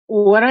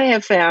What I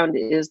have found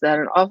is that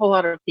an awful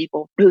lot of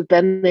people who've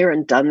been there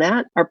and done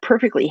that are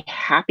perfectly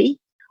happy,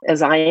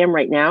 as I am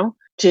right now,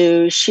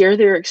 to share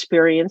their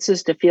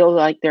experiences, to feel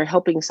like they're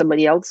helping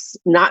somebody else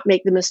not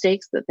make the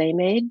mistakes that they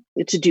made,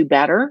 to do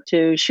better,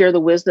 to share the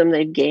wisdom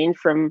they've gained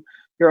from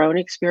their own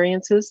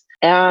experiences.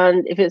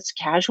 And if it's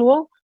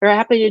casual, they're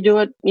happy to do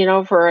it,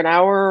 for an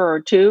hour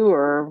or two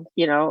or,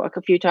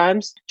 a few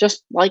times,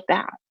 just like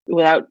that,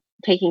 without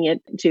taking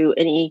it to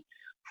any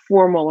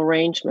formal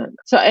arrangement.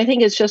 So I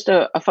think it's just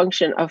a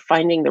function of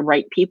finding the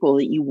right people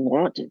that you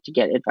want to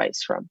get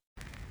advice from.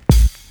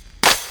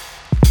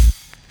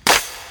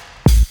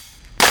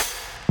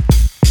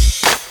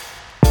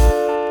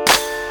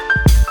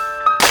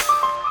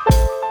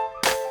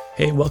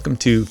 Hey, welcome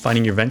to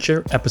Finding Your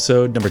Venture,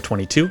 episode number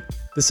 22.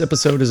 This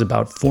episode is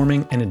about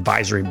forming an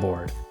advisory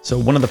board. So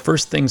one of the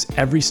first things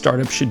every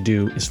startup should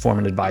do is form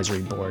an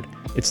advisory board.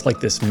 It's like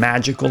this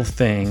magical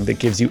thing that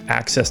gives you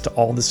access to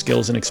all the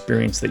skills and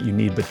experience that you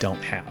need but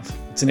don't have.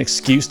 It's an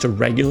excuse to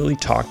regularly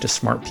talk to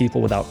smart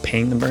people without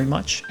paying them very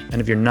much.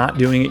 And if you're not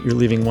doing it, you're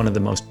leaving one of the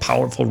most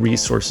powerful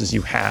resources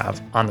you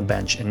have on the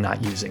bench and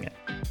not using it.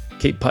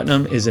 Kate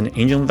Putnam is an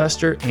angel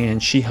investor,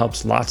 and she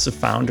helps lots of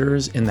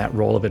founders in that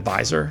role of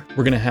advisor.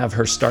 We're going to have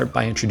her start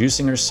by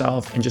introducing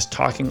herself and just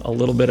talking a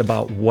little bit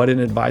about what an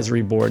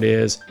advisory board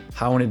is,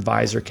 how an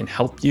advisor can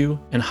help you,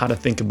 and how to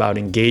think about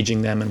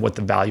engaging them and what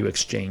the value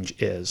exchange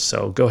is.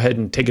 So go ahead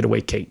and take it away,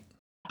 Kate.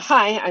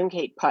 Hi, I'm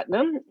Kate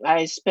Putnam.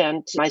 I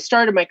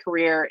started my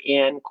career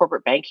in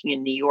corporate banking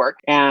in New York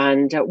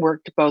and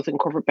worked both in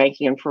corporate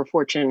banking and for a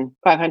Fortune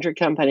 500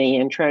 company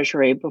in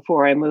Treasury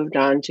before I moved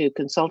on to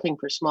consulting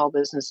for small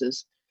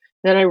businesses.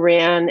 Then I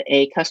ran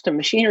a custom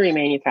machinery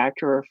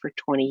manufacturer for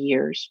 20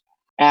 years.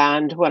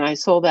 And when I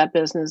sold that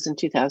business in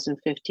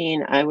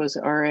 2015, I was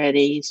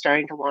already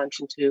starting to launch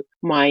into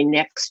my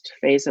next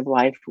phase of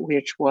life,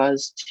 which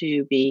was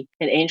to be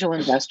an angel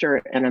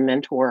investor and a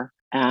mentor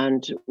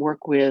and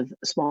work with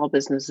small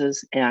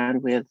businesses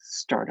and with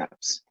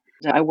startups.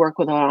 I work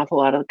with an awful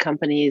lot of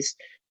companies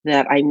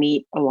that I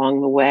meet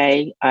along the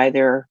way,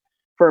 either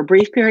for a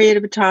brief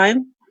period of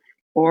time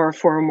or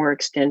for a more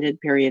extended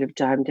period of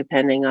time,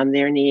 depending on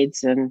their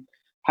needs and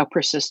how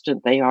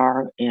persistent they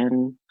are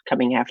in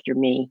coming after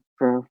me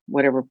for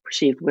whatever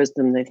perceived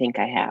wisdom they think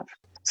I have.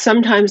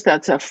 Sometimes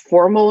that's a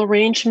formal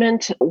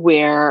arrangement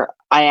where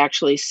I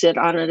actually sit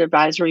on an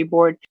advisory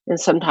board, and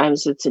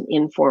sometimes it's an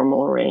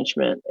informal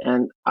arrangement.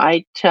 And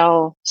I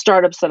tell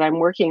startups that I'm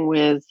working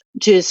with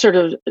to sort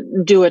of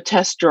do a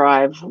test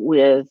drive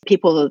with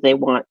people that they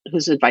want,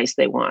 whose advice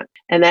they want.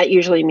 And that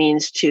usually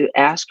means to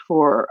ask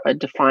for a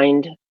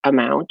defined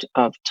amount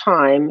of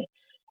time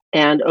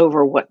and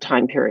over what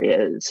time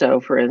period. So,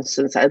 for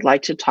instance, I'd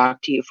like to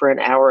talk to you for an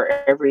hour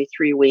every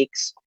 3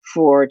 weeks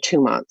for 2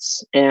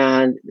 months.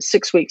 And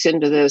 6 weeks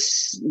into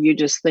this, you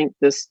just think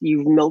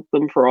you've milked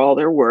them for all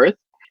they're worth.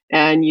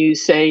 And you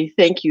say,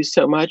 thank you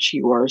so much.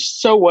 You are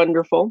so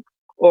wonderful.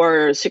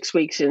 Or 6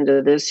 weeks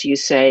into this, you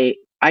say,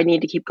 I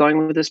need to keep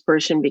going with this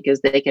person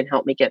because they can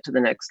help me get to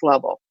the next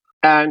level.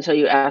 And so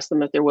you ask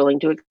them if they're willing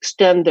to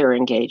extend their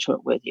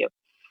engagement with you.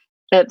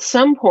 At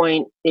some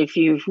point, if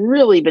you've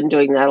really been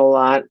doing that a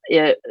lot,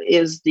 it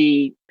is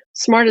the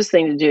smartest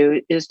thing to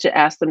do is to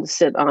ask them to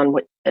sit on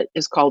what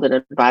is called an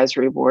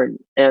advisory board.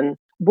 And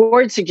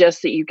board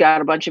suggests that you've got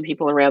a bunch of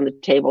people around the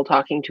table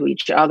talking to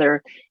each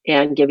other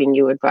and giving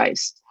you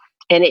advice.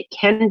 And it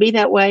can be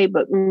that way,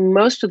 but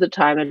most of the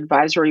time,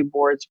 advisory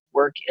boards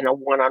work in a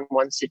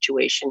one-on-one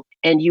situation,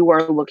 and you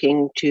are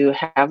looking to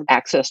have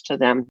access to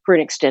them for an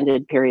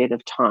extended period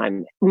of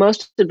time.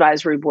 Most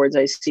advisory boards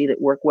I see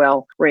that work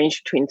well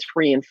range between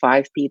 3 and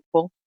 5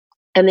 people,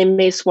 and they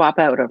may swap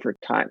out over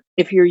time.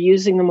 If you're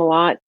using them a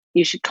lot,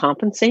 you should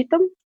compensate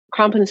them.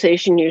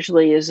 Compensation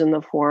usually is in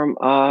the form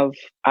of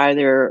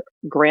either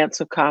grants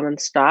of common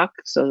stock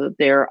so that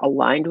they're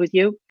aligned with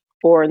you,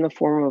 or in the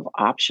form of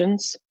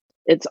options.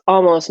 It's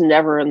almost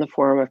never in the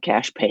form of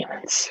cash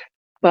payments,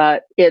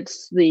 but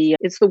it's the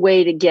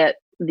way to get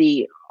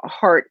the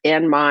heart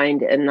and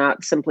mind and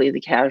not simply the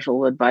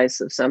casual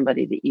advice of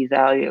somebody that you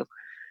value.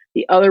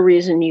 The other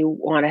reason you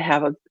want to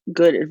have a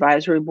good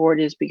advisory board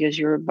is because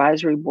your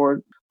advisory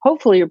board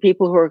hopefully are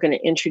people who are going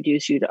to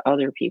introduce you to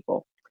other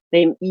people.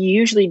 You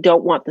usually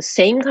don't want the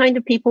same kind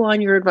of people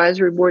on your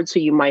advisory board, so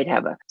you might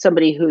have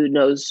somebody who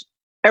knows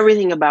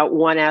everything about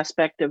one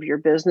aspect of your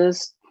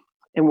business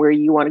and where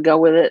you want to go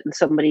with it, and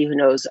somebody who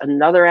knows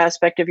another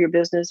aspect of your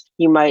business.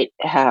 You might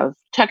have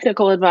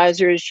technical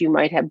advisors, you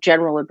might have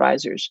general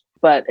advisors,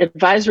 but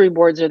advisory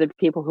boards are the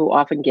people who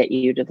often get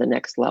you to the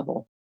next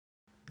level.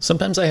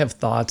 Sometimes I have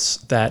thoughts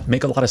that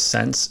make a lot of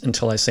sense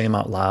until I say them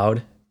out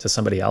loud to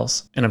somebody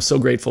else. And I'm so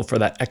grateful for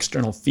that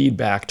external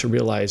feedback to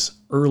realize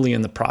early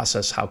in the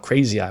process how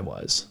crazy I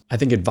was. I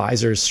think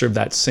advisors serve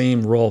that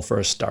same role for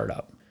a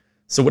startup.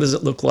 So what does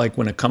it look like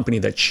when a company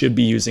that should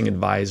be using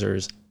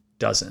advisors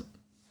doesn't?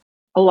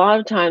 A lot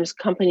of times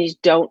companies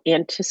don't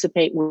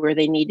anticipate where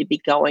they need to be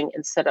going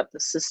and set up the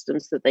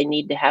systems that they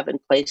need to have in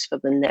place for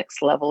the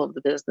next level of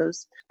the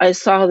business. I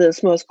saw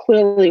this most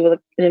clearly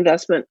with an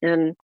investment,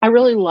 and I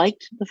really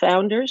liked the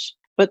founders.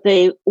 but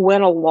they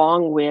went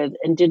along with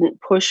and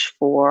didn't push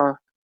for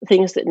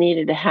things that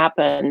needed to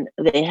happen.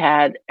 They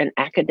had an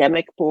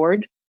academic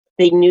board.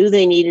 They knew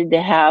they needed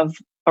to have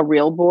a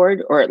real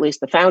board, or at least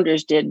the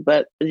founders did,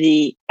 but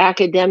the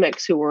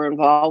academics who were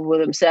involved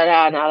with them said,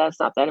 no, that's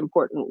not that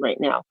important right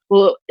now.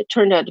 Well, it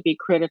turned out to be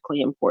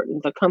critically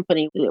important. The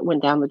company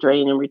went down the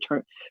drain and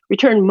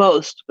returned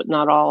most, but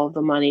not all of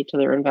the money to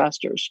their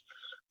investors.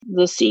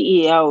 The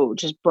CEO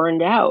just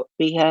burned out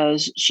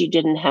because she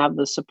didn't have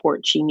the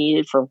support she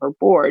needed from her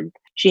board.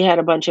 She had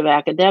a bunch of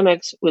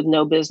academics with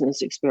no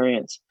business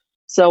experience.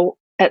 So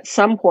at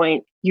some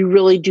point, you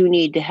really do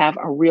need to have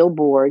a real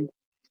board,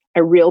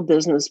 a real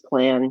business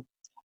plan,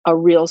 a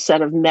real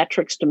set of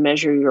metrics to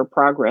measure your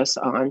progress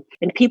on,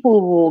 and people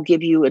who will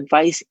give you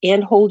advice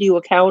and hold you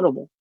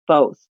accountable,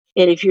 both.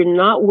 And if you're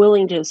not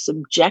willing to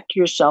subject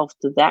yourself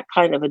to that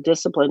kind of a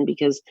discipline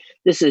because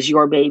this is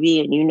your baby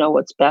and you know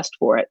what's best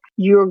for it,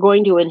 you're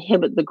going to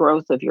inhibit the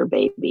growth of your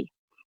baby.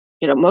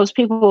 Most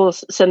people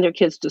send their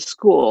kids to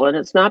school, and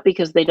it's not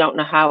because they don't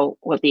know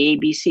what the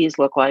ABCs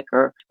look like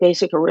or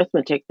basic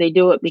arithmetic. They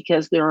do it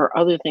because there are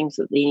other things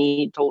that they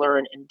need to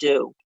learn and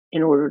do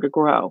in order to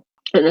grow.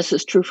 And this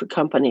is true for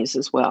companies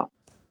as well.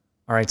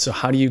 All right, so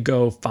how do you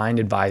go find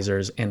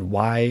advisors, and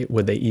why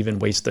would they even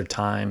waste their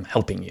time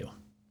helping you?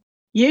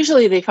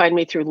 Usually they find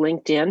me through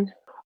LinkedIn,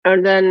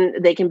 and then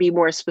they can be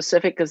more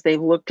specific because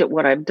they've looked at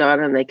what I've done,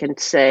 and they can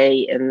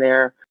say in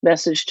their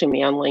message to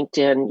me on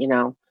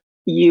LinkedIn,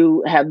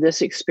 you have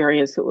this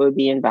experience that would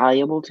be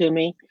invaluable to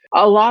me.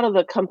 A lot of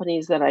the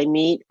companies that I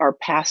meet are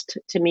passed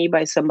to me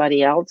by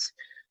somebody else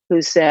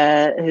who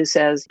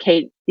says,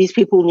 Kate, these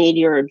people need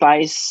your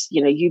advice.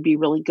 You'd be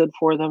really good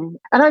for them.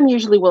 And I'm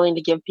usually willing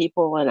to give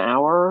people an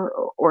hour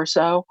or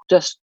so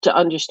just to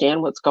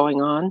understand what's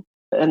going on.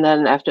 And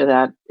then after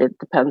that, it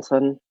depends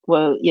on,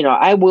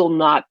 I will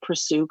not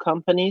pursue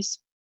companies.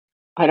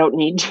 I don't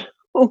need to.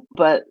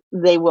 But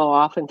they will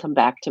often come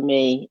back to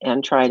me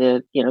and try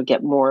to,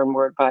 get more and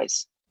more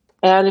advice.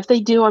 And if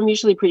they do, I'm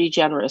usually pretty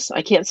generous.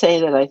 I can't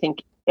say that I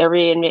think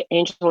every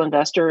angel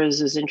investor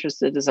is as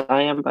interested as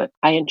I am, but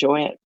I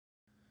enjoy it.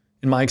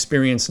 In my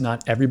experience,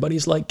 not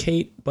everybody's like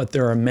Kate, but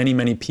there are many,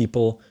 many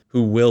people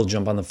who will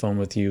jump on the phone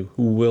with you,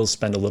 who will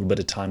spend a little bit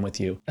of time with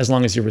you, as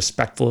long as you're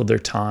respectful of their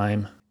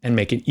time and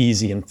make it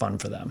easy and fun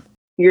for them.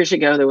 Years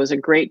ago, there was a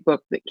great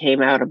book that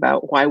came out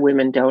about why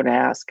women don't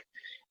ask.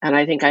 And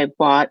I think I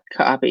bought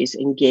copies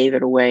and gave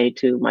it away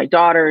to my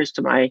daughters,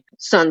 to my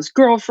son's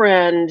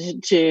girlfriend,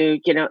 to,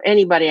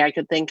 anybody I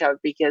could think of,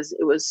 because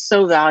it was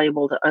so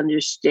valuable to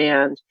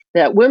understand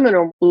that women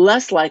are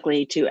less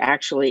likely to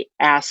actually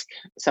ask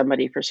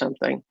somebody for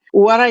something.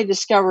 What I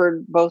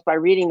discovered both by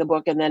reading the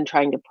book and then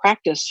trying to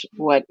practice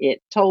what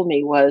it told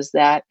me was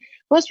that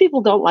most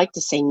people don't like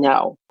to say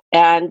no.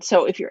 And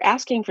so if you're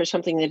asking for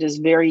something that is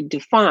very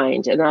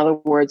defined, in other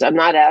words, I'm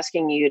not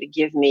asking you to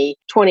give me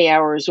 20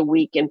 hours a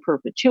week in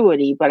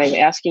perpetuity, but I'm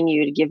asking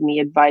you to give me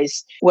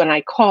advice when I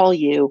call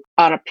you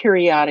on a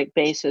periodic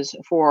basis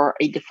for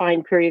a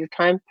defined period of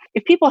time.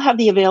 If people have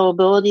the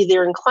availability,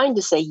 they're inclined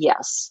to say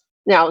yes.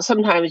 Now,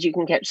 sometimes you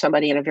can catch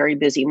somebody in a very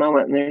busy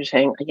moment and they're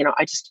saying,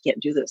 I just can't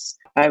do this.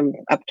 I'm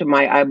up to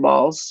my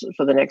eyeballs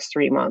for the next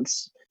 3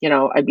 months.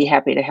 I'd be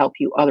happy to help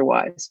you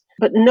otherwise.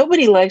 But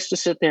nobody likes to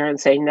sit there and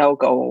say, no,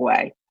 go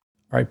away.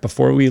 All right,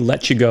 before we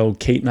let you go,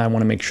 Kate and I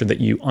want to make sure that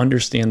you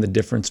understand the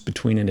difference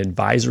between an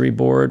advisory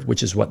board,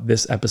 which is what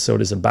this episode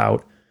is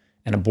about,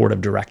 and a board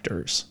of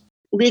directors.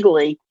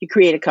 Legally, you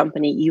create a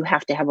company, you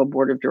have to have a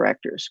board of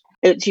directors.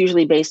 It's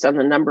usually based on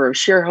the number of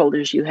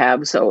shareholders you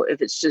have. So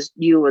if it's just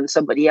you and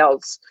somebody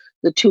else,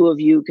 the two of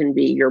you can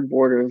be your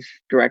board of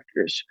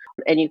directors.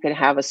 And you can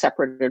have a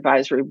separate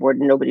advisory board,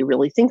 and nobody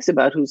really thinks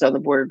about who's on the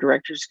board of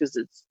directors because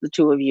it's the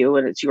two of you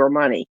and it's your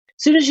money.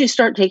 As soon as you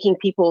start taking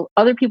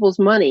other people's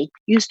money,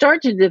 you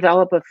start to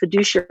develop a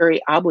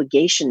fiduciary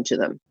obligation to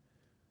them.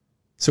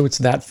 So it's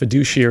that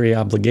fiduciary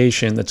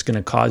obligation that's going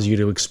to cause you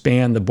to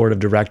expand the board of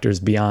directors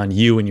beyond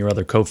you and your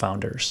other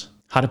co-founders.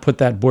 How to put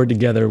that board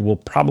together will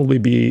probably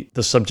be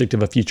the subject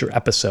of a future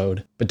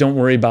episode, but don't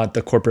worry about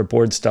the corporate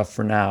board stuff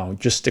for now.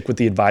 Just stick with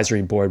the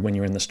advisory board when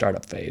you're in the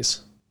startup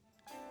phase.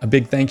 A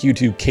big thank you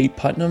to Kate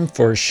Putnam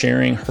for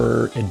sharing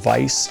her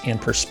advice and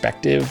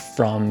perspective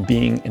from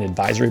being an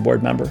advisory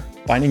board member.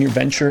 Finding Your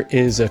Venture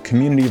is a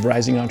community of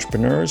rising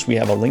entrepreneurs. We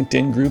have a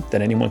LinkedIn group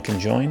that anyone can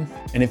join.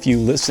 And if you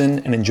listen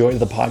and enjoy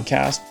the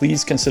podcast,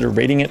 please consider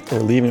rating it or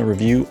leaving a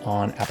review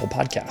on Apple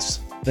Podcasts.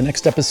 The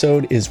next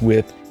episode is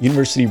with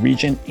University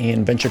Regent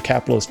and venture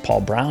capitalist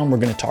Paul Brown. We're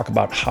going to talk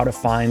about how to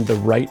find the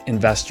right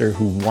investor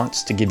who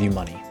wants to give you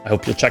money. I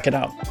hope you'll check it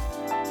out.